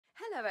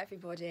Hello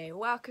everybody,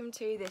 welcome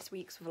to this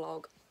week's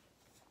vlog.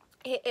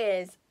 It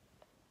is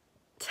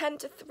 10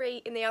 to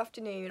 3 in the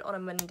afternoon on a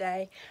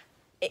Monday.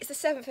 It's the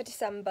 7th of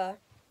December.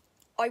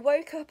 I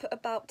woke up at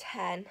about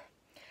 10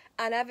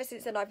 and ever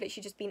since then I've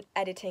literally just been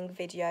editing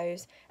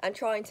videos and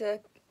trying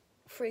to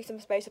free some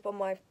space up on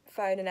my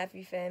phone and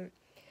everything.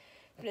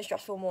 It's been a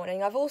stressful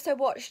morning. I've also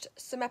watched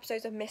some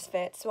episodes of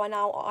Misfits, so I'm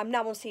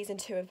now on season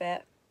 2 of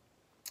it.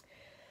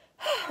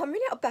 I'm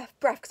really out of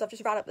breath because I've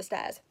just ran up the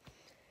stairs.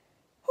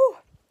 Whew.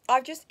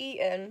 I've just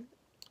eaten,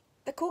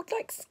 they're called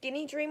like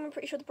Skinny Dream, I'm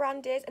pretty sure the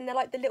brand is, and they're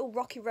like the little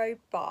Rocky Road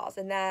bars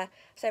and they're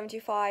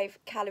 75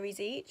 calories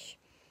each.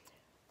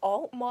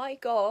 Oh my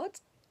god,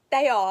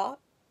 they are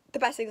the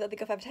best things I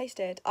think I've ever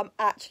tasted. I'm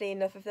actually in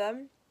love with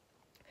them.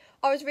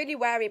 I was really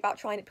wary about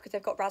trying it because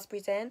they've got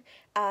raspberries in,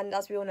 and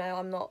as we all know,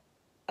 I'm not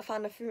a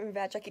fan of fruit and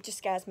veg. Like, it just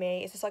scares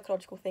me. It's a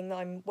psychological thing that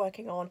I'm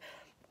working on,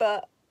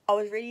 but I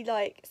was really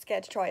like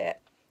scared to try it,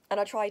 and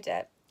I tried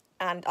it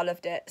and I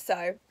loved it.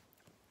 So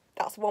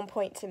that's 1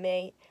 point to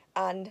me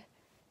and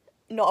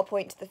not a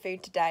point to the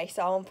food today,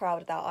 so I'm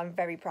proud of that. I'm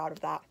very proud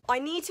of that. I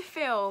need to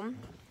film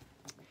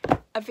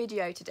a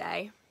video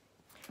today,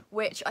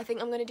 which I think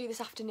I'm going to do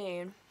this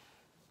afternoon,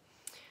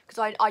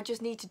 because I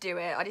just need to do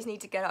it. I just need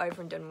to get it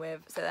over and done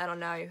with, so then I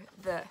know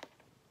that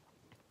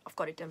I've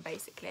got it done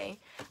basically.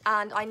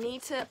 And I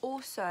need to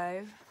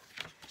also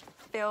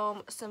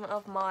film some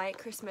of my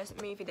Christmas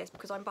movie list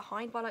because I'm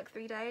behind by like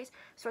 3 days,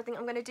 so I think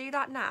I'm going to do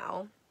that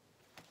now,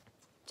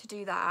 to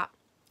do that,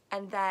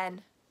 and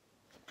then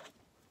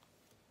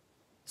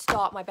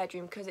start my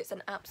bedroom because it's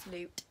an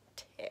absolute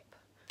tip.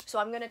 So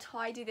I'm going to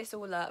tidy this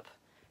all up,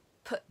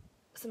 put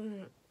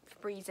some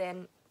Febreze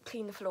in,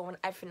 clean the floor and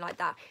everything like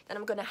that. Then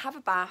I'm going to have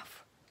a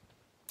bath,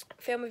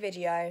 film a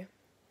video,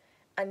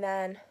 and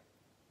then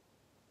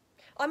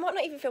I might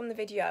not even film the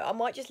video. I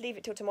might just leave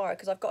it till tomorrow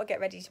because I've got to get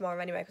ready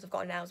tomorrow anyway because I've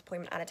got a nails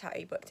appointment and a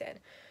tattoo booked in.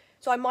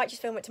 So I might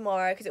just film it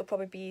tomorrow because it'll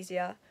probably be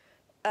easier.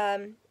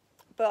 But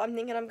I'm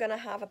thinking I'm going to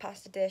have a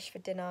pasta dish for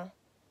dinner.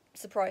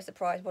 Surprise,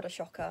 surprise, what a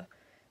shocker.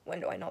 When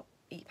do I not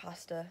eat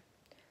pasta?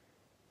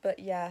 But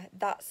yeah,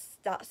 that's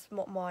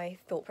what my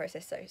thought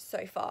process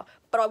so far.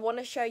 But I want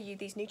to show you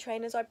these new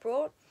trainers I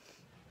brought.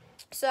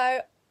 So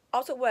I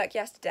was at work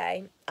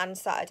yesterday and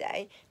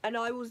Saturday and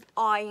I was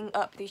eyeing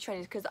up these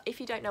trainers because if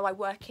you don't know, I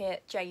work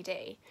at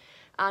JD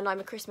and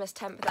I'm a Christmas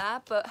temp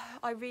there, but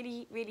I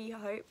really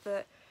hope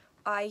that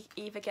I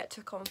either get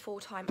took on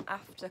full-time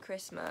after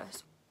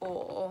Christmas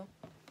or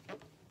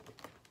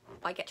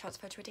I get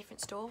transferred to a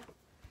different store,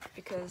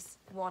 because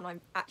one,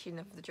 I'm actually in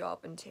love with the job,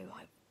 and two,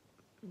 I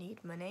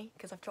need money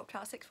because I've dropped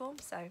out of sixth form,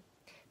 so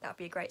that would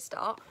be a great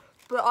start.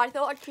 But I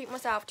thought I'd treat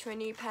myself to a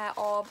new pair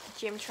of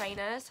gym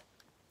trainers.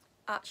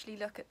 Actually,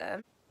 look at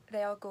them.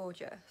 They are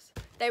gorgeous.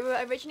 They were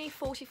originally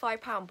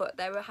 £45, but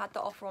they had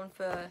the offer on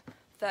for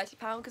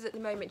 £30 because at the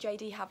moment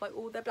JD have like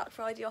all their Black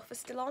Friday offers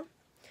still on.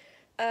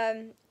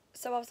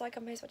 So I was like,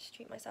 I may as well just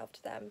treat myself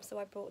to them, so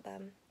I bought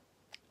them.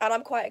 And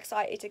I'm quite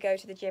excited to go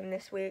to the gym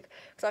this week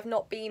because I've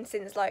not been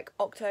since like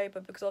October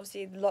because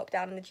obviously the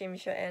lockdown and the gym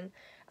shut in,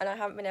 and I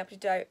haven't been able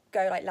to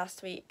go like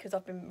last week because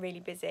I've been really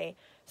busy.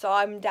 So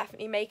I'm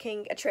definitely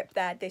making a trip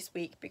there this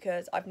week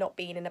because I've not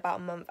been in about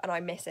a month and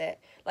I miss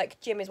it.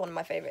 Like, gym is one of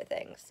my favourite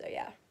things, so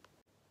yeah.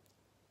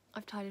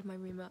 I've tidied my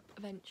room up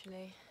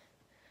eventually.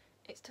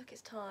 It's took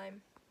its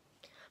time,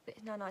 but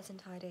it's now nice and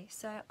tidy.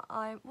 So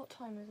what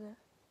time is it?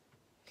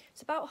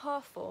 It's about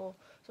 4:30, so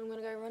I'm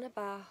going to go run a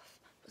bath.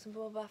 Put some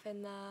bubble bath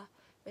in there,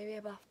 maybe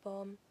a bath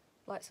bomb,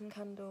 light some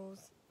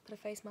candles, put a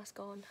face mask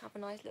on, have a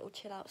nice little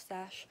chill out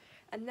sesh,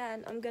 and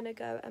then I'm gonna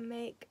go and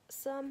make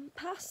some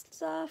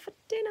pasta for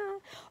dinner.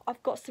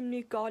 I've got some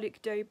new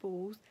garlic dough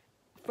balls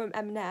from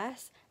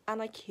M&S,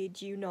 and I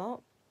kid you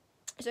not.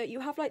 So you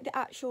have like the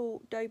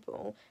actual dough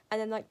ball,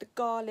 and then like the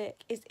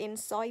garlic is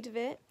inside of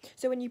it.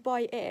 So when you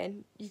bite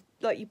in,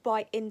 you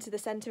bite into the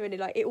centre,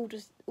 and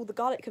all the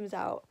garlic comes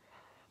out.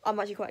 I'm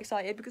actually quite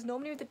excited because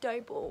normally with the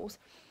dough balls,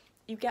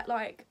 you get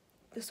like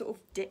the sort of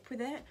dip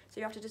with it, so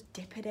you have to just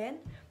dip it in,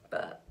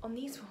 but on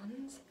these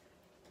ones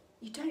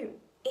you don't,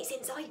 it's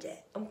inside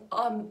it.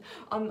 I'm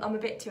a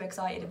bit too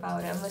excited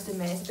about it, I must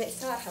admit. It's a bit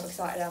sad how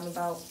excited I am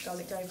about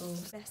garlic dough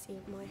balls. Messy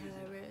my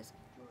hair is,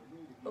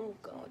 oh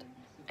god.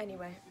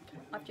 Anyway,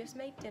 I've just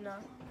made dinner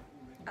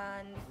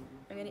and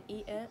I'm gonna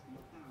eat it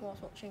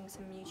whilst watching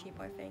some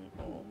YouTube, I think,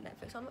 or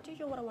Netflix. I'm not too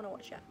sure what I want to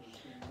watch yet,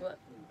 but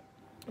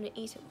I'm going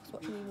to eat it whilst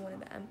watching either one of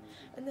them,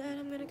 and then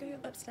I'm going to go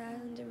upstairs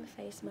and do a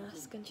face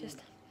mask and just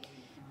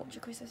watch a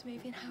Christmas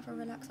movie and have a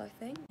relax, I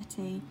think.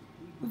 Tea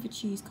with a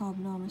cheese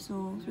carbonara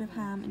sauce with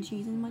ham and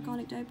cheese and my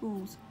garlic dough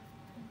balls.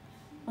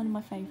 One of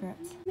my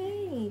favourites.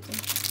 Made.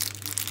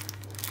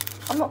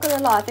 I'm not going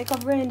to lie, I think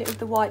I've ruined it with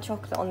the white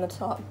chocolate on the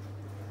top.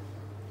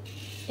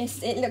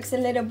 It looks a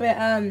little bit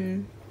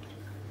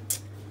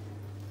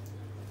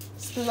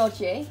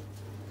splodgy.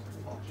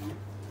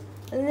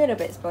 A little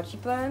bit spotty,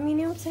 but I mean,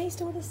 it'll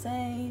taste all the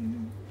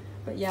same.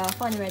 But yeah, I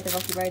finally made the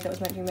Rocky Road that was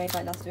meant to be made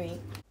like last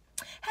week.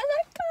 Hello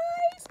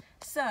guys!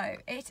 So,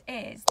 it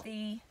is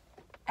the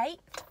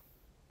 8th.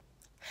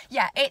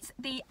 Yeah, it's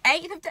the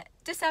 8th of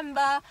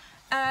December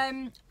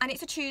and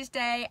it's a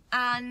Tuesday,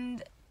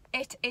 and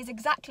it is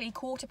exactly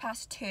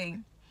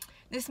 2:15.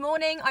 This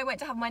morning I went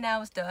to have my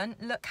nails done.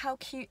 Look how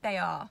cute they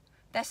are.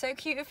 They're so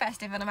cute and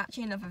festive, and I'm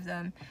actually in love with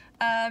them.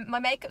 My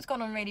makeup's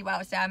gone on really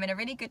well, so I'm in a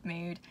really good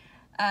mood.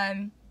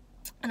 And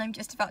I'm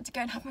just about to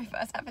go and have my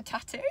first ever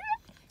tattoo.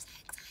 I'm so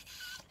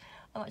excited.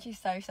 I'm actually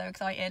so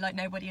excited, like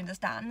nobody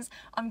understands.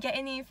 I'm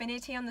getting the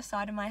infinity on the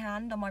side of my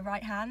hand, on my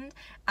right hand,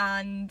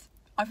 and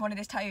I've wanted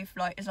this tattoo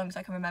for like as long as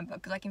I can remember,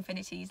 because like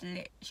infinity is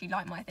literally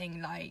like my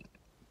thing, like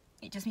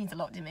it just means a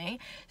lot to me.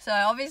 So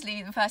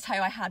obviously the first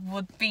tattoo I had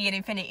would be an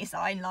infinity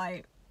sign,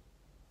 like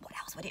what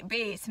else would it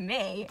be? It's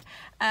me.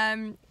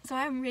 So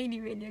I'm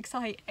really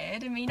excited.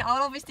 I mean,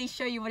 I'll obviously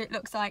show you what it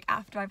looks like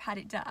after I've had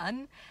it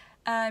done.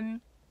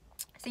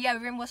 So yeah,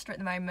 we're in Worcester at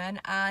the moment,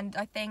 and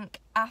I think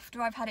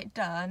after I've had it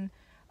done,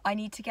 I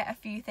need to get a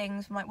few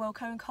things from like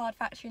Wilco and Card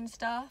Factory and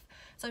stuff.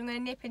 So I'm going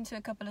to nip into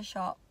a couple of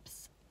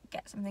shops,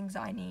 get some things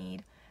I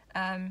need,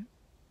 and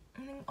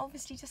then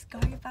obviously just go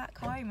back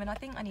home. And I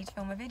think I need to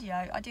film a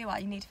video.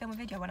 I need to film a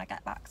video when I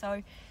get back,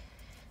 so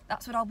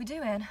that's what I'll be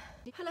doing.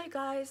 Hello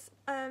guys,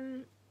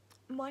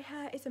 my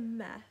hair is a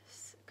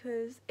mess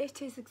because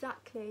it is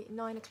exactly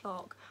 9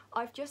 o'clock.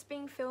 I've just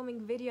been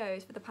filming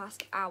videos for the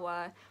past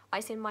hour. I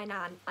seen my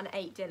nan and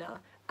ate dinner,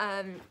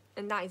 and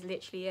that is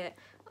literally it.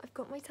 I've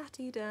got my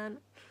tattoo done,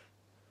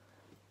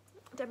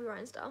 Debbie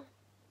Ryan style.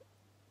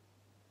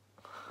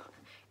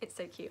 It's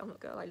so cute, I'm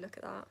not gonna lie, look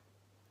at that.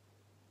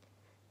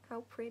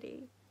 How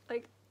pretty.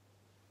 Like,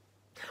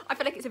 I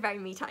feel like it's a very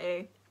me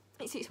tattoo.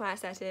 It suits my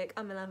aesthetic,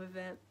 I'm in love with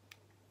it.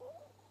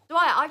 So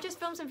I've just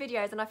filmed some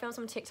videos and I filmed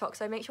some TikTok,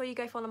 so make sure you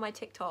go follow my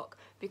TikTok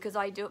because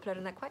I do upload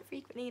on there quite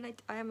frequently, and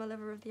I am a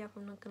lover of the app,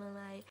 I'm not gonna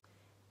lie.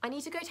 I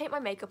need to go take my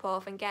makeup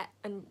off and get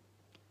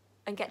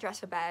dressed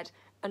for bed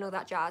and all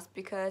that jazz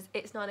because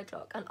it's 9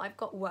 o'clock and I've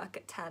got work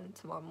at 10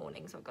 tomorrow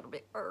morning, so I've got a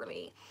bit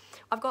early.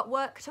 I've got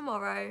work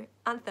tomorrow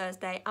and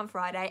Thursday and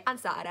Friday and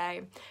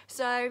Saturday,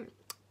 so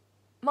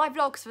my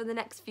vlogs for the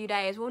next few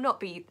days will not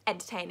be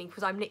entertaining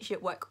because I'm literally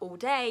at work all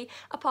day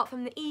apart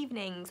from the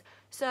evenings,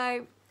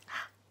 so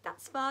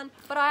that's fun.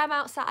 But I am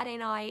out Saturday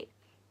night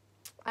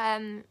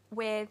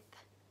with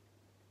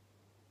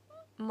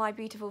my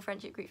beautiful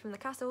friendship group from the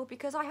castle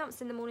because I haven't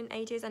seen them all in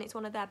ages and it's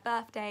one of their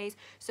birthdays,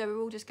 so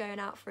we're all just going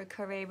out for a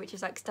curry, which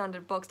is like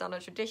standard bog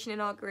standard tradition in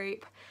our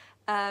group.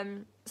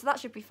 So that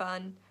should be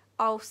fun.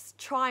 I'll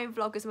try and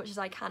vlog as much as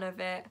I can of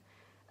it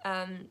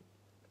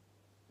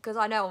because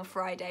I know on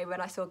Friday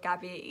when I saw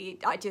Gabby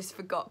I just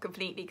forgot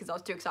completely because I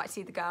was too excited to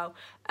see the girl.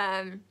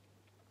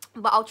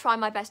 But I'll try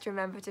my best to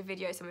remember to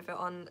video some of it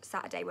on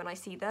Saturday when I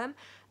see them.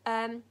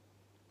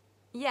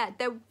 Yeah,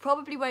 there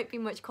probably won't be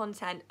much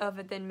content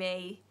other than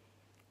me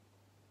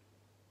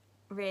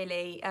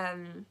really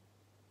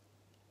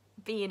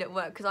being at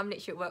work because I'm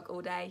literally at work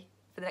all day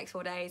for the next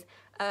 4 days.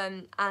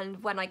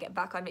 And when I get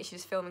back I'm literally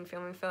just filming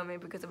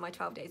because of my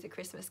 12 days of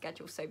Christmas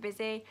schedule so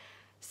busy.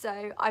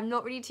 So I'm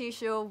not really too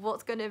sure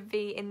what's going to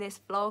be in this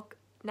vlog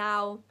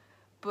now,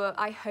 but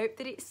I hope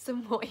that it's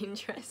somewhat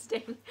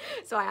interesting.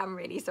 So I am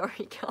really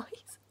sorry,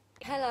 guys.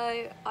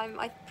 Hello, I'm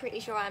pretty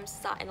sure I'm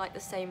sat in like the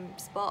same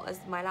spot as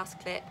my last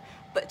clip,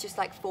 but just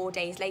like 4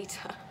 days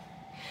later.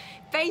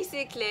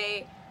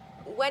 Basically,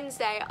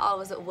 Wednesday I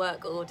was at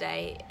work all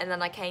day, and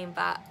then I came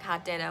back,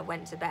 had dinner,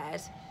 went to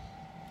bed.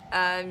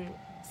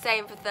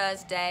 Same for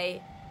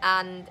Thursday,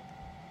 and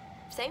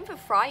same for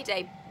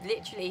Friday,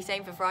 literally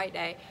same for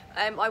Friday.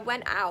 I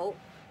went out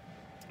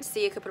to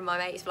see a couple of my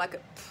mates for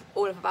like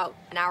all of about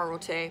an hour or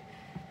two,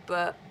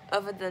 but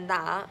other than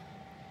that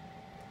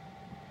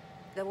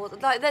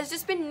there's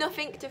just been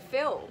nothing to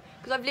film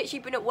because I've literally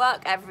been at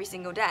work every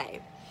single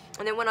day,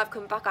 and then when I've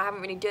come back I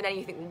haven't really done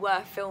anything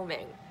worth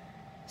filming,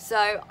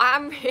 so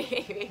I'm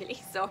really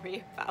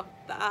sorry about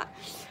that.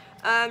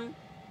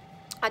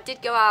 I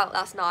did go out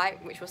last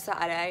night, which was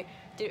Saturday.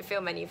 Didn't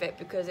film any of it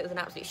because it was an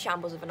absolute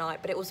shambles of a night,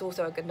 but it was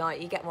also a good night,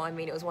 you get what I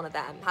mean. It was one of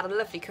them. Had a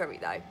lovely curry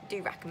though,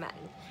 do recommend.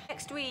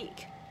 Next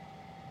week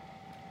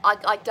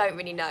I don't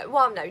really know.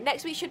 Well, no,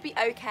 next week should be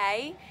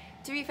okay.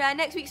 To be fair,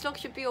 next week's vlog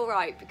should be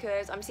alright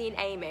because I'm seeing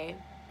Amy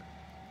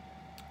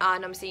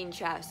and I'm seeing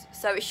Chess,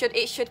 so it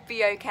should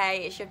be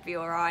okay. It should be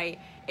alright.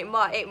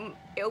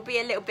 It'll be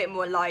a little bit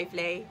more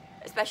lively,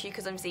 especially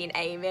because I'm seeing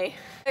Amy.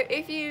 So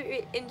if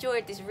you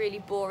enjoyed this really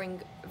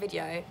boring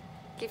video,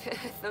 give it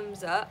a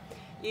thumbs up.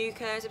 You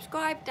can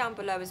subscribe down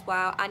below as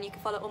well, and you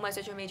can follow all my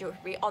social media, which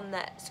will be on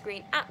the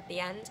screen at the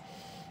end.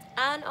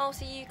 And I'll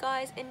see you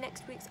guys in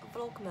next week's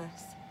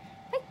Vlogmas.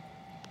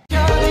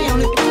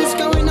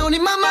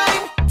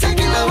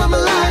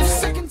 Bye.